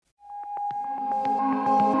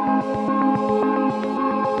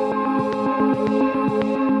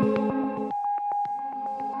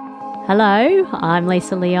Hello, I'm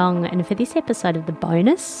Lisa Leong, and for this episode of The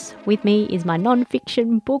Bonus, with me is my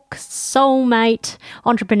non-fiction book soulmate,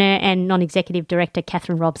 entrepreneur and non-executive director,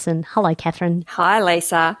 Catherine Robson. Hello, Catherine. Hi,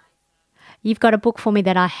 Lisa. You've got a book for me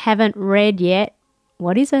that I haven't read yet.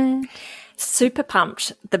 What is it? Super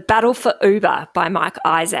pumped. The Battle for Uber by Mike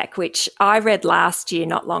Isaac, which I read last year,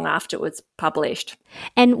 not long after it was published.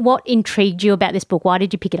 And what intrigued you about this book? Why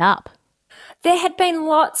did you pick it up? There had been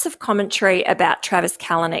lots of commentary about Travis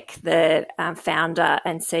Kalanick, the founder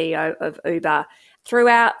and CEO of Uber,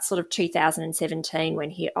 throughout sort of 2017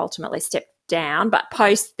 when he ultimately stepped down, but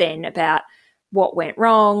post then about what went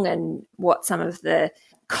wrong and what some of the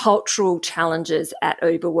cultural challenges at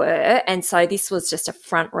Uber were. And so this was just a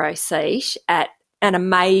front row seat at an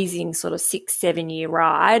amazing sort of 6-7 year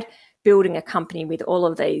ride, building a company with all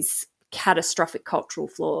of these catastrophic cultural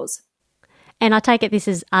flaws. And I take it this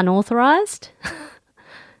is unauthorised?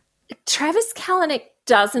 Travis Kalanick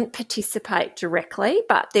doesn't participate directly,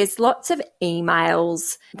 but there's lots of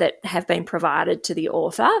emails that have been provided to the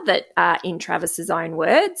author that are in Travis's own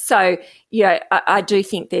words. So, I do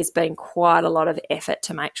think there's been quite a lot of effort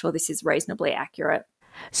to make sure this is reasonably accurate.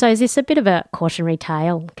 So is this a bit of a cautionary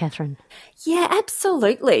tale, Catherine? Yeah,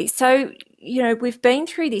 absolutely. So, we've been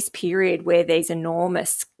through this period where these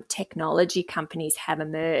enormous technology companies have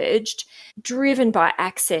emerged, driven by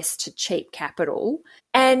access to cheap capital.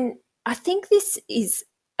 And I think this is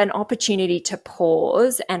an opportunity to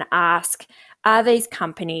pause and ask, are these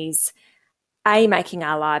companies, A, making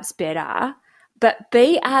our lives better, but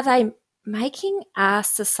B, are they making our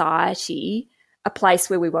society a place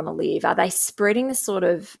where we want to live? Are they spreading the sort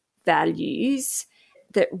of values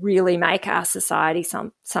that really make our society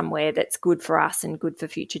somewhere that's good for us and good for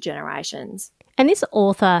future generations? And this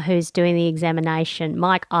author who's doing the examination,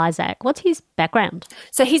 Mike Isaac, what's his background?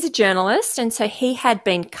 So he's a journalist, and so he had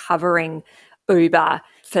been covering Uber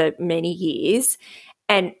for many years.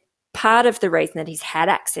 And part of the reason that he's had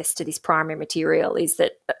access to this primary material is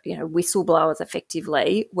that, whistleblowers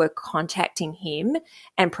effectively were contacting him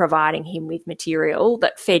and providing him with material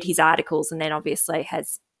that fed his articles and then obviously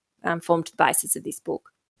has formed the basis of this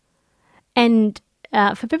book. And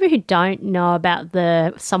for people who don't know about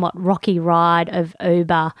the somewhat rocky ride of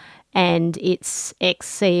Uber and its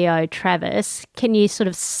ex-CEO Travis, can you sort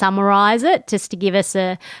of summarise it just to give us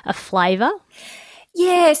a flavour?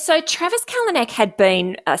 Yeah, so Travis Kalanick had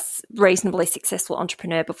been a reasonably successful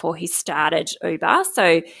entrepreneur before he started Uber.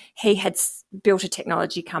 So he had built a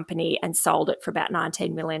technology company and sold it for about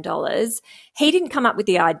 $19 million. He didn't come up with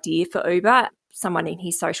the idea for Uber. Someone in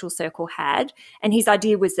his social circle had, and his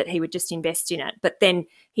idea was that he would just invest in it. But then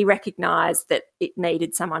he recognised that it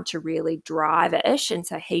needed someone to really drive it, and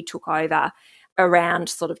so he took over around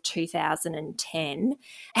sort of 2010,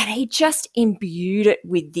 and he just imbued it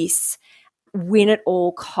with this win at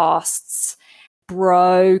all costs,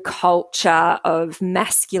 bro culture of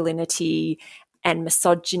masculinity and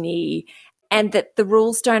misogyny, and that the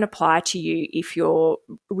rules don't apply to you if you're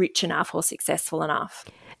rich enough or successful enough.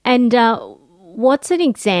 And what's an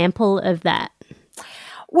example of that?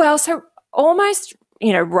 Well, so almost,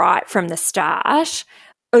 right from the start,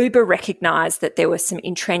 Uber recognised that there were some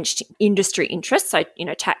entrenched industry interests. So,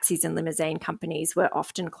 taxis and limousine companies were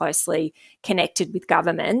often closely connected with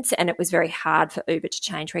governments, and it was very hard for Uber to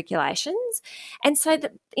change regulations. And so,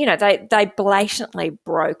 they blatantly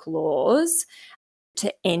broke laws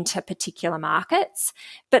to enter particular markets,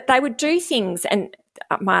 but they would do things, and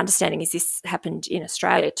my understanding is this happened in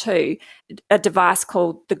Australia too, a device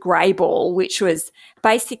called the grey ball, which was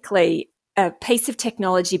basically a piece of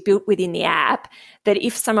technology built within the app that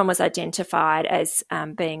if someone was identified as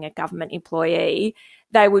being a government employee,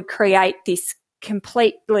 they would create this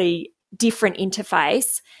completely different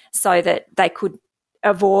interface so that they could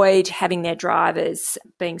avoid having their drivers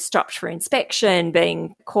being stopped for inspection,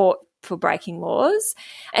 being caught for breaking laws.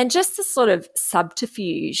 And just the sort of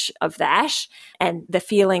subterfuge of that and the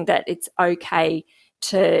feeling that it's okay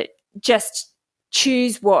to just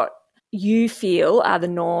choose what you feel are the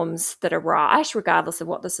norms that are right, regardless of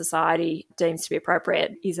what the society deems to be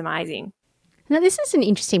appropriate, is amazing. Now, this is an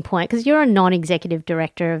interesting point because you're a non-executive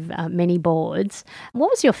director of many boards. What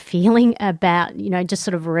was your feeling about, just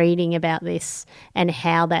sort of reading about this and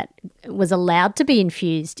how that was allowed to be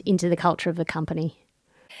infused into the culture of the company?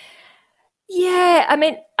 Yeah, I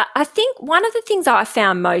mean, I think one of the things I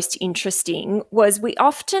found most interesting was we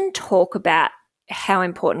often talk about how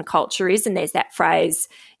important culture is, and there's that phrase,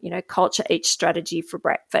 culture eats strategy for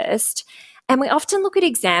breakfast. And we often look at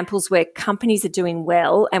examples where companies are doing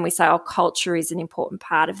well and we say, oh, culture is an important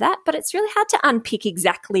part of that. But it's really hard to unpick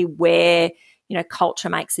exactly where, culture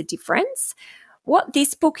makes a difference. what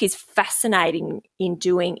this book is fascinating in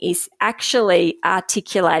doing is actually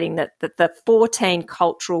articulating that the 14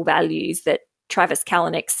 cultural values that Travis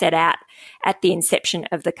Kalanick set out at the inception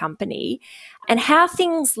of the company, and how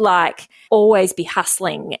things like always be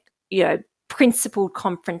hustling, principled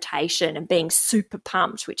confrontation and being super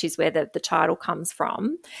pumped, which is where the title comes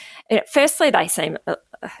from. Firstly, they seem...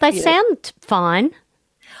 they sound fine,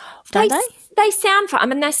 don't they? They sound fine. I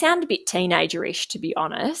mean, they sound a bit teenager-ish, to be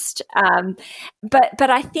honest. But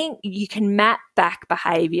I think you can map back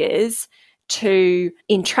behaviours to,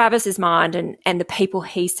 in Travis's mind and the people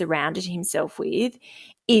he surrounded himself with,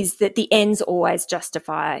 is that the ends always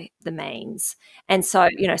justify the means. And so,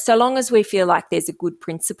 so long as we feel like there's a good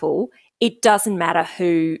principle, it doesn't matter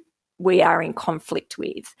who we are in conflict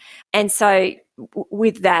with. And so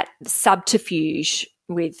with that subterfuge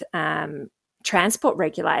with transport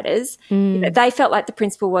regulators, they felt like the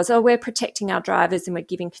principle was, we're protecting our drivers and we're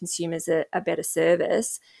giving consumers a better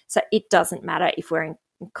service. So it doesn't matter if we're in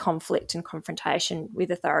conflict and confrontation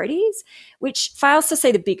with authorities, which fails to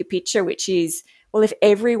see the bigger picture, which is, well, if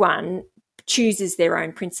everyone chooses their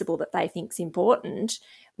own principle that they think is important,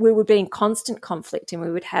 we would be in constant conflict and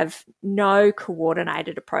we would have no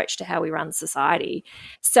coordinated approach to how we run society.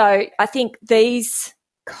 So I think these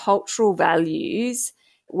cultural values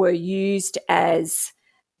were used as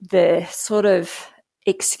the sort of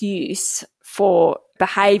excuse for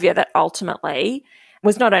behaviour that ultimately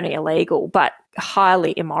was not only illegal but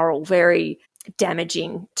highly immoral, very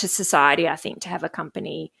damaging to society, I think, to have a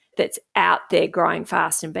company that's out there growing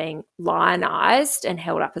fast and being lionised and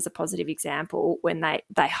held up as a positive example when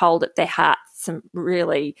they hold at their heart some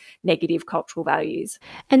really negative cultural values.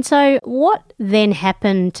 And so what then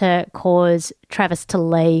happened to cause Travis to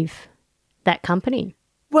leave that company?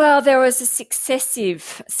 Well, there was a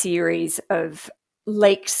successive series of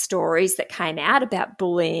leaked stories that came out about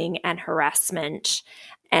bullying and harassment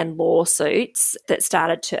and lawsuits that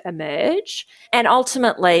started to emerge. And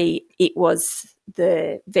ultimately, it was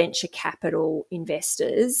the venture capital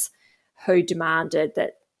investors who demanded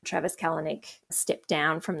that Travis Kalanick step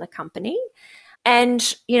down from the company.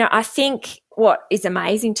 And, I think what is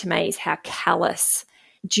amazing to me is how callous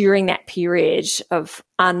during that period of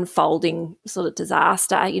unfolding sort of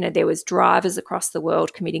disaster, there was drivers across the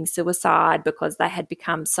world committing suicide because they had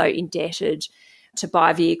become so indebted to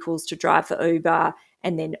buy vehicles to drive for Uber,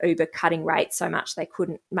 and then Uber cutting rates so much they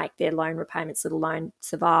couldn't make their loan repayments, let alone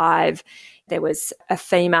survive. There was a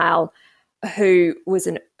female who was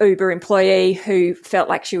an Uber employee who felt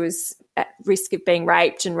like she was at risk of being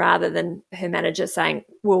raped, and rather than her manager saying,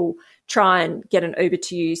 we'll try and get an Uber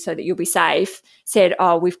to you so that you'll be safe, said,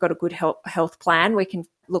 we've got a good health plan. We can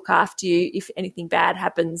look after you if anything bad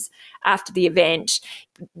happens after the event.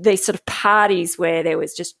 These sort of parties where there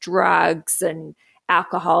was just drugs and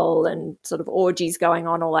alcohol and sort of orgies going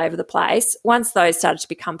on all over the place. Once those started to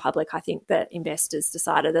become public, I think that investors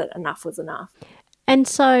decided that enough was enough. And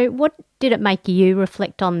so what did it make you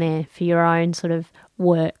reflect on there for your own sort of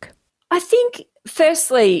work? I think,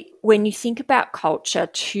 firstly, when you think about culture,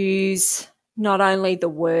 choose not only the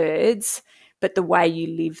words, but the way you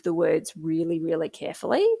live the words really, really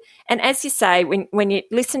carefully. And as you say, when you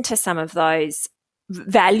listen to some of those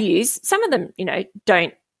values, some of them,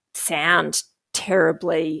 don't sound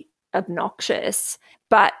terribly obnoxious,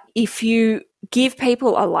 but if you give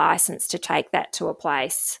people a license to take that to a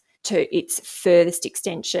place to its furthest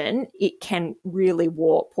extension, it can really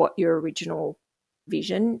warp what your original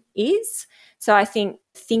vision is. So I think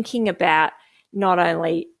thinking about not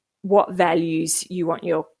only what values you want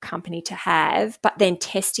your company to have, but then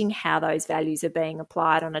testing how those values are being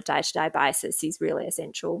applied on a day-to-day basis is really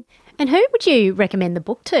essential. And who would you recommend the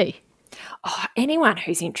book to? Anyone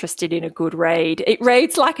who's interested in a good read. It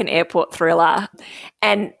reads like an airport thriller,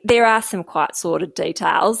 and there are some quite sordid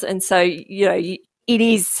details. And so, it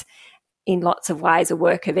is in lots of ways a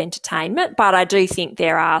work of entertainment, but I do think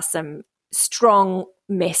there are some strong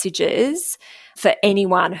messages for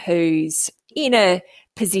anyone who's in a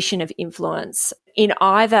position of influence in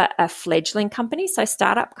either a fledgling company, so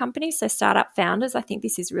startup companies, so startup founders. I think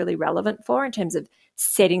this is really relevant for in terms of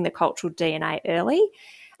setting the cultural DNA early.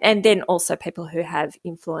 And then also people who have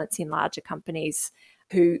influence in larger companies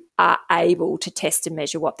who are able to test and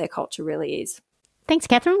measure what their culture really is. Thanks,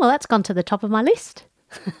 Catherine. Well, that's gone to the top of my list.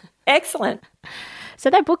 Excellent. So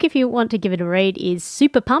that book, if you want to give it a read, is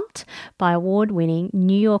Super Pumped by award-winning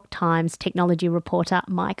New York Times technology reporter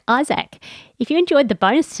Mike Isaac. If you enjoyed the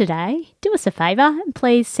bonus today, do us a favour and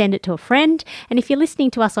please send it to a friend. And if you're listening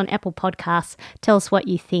to us on Apple Podcasts, tell us what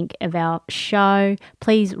you think of our show.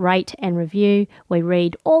 Please rate and review. We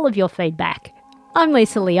read all of your feedback. I'm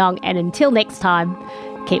Lisa Leong, and until next time,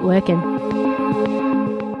 Keep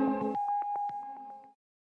working.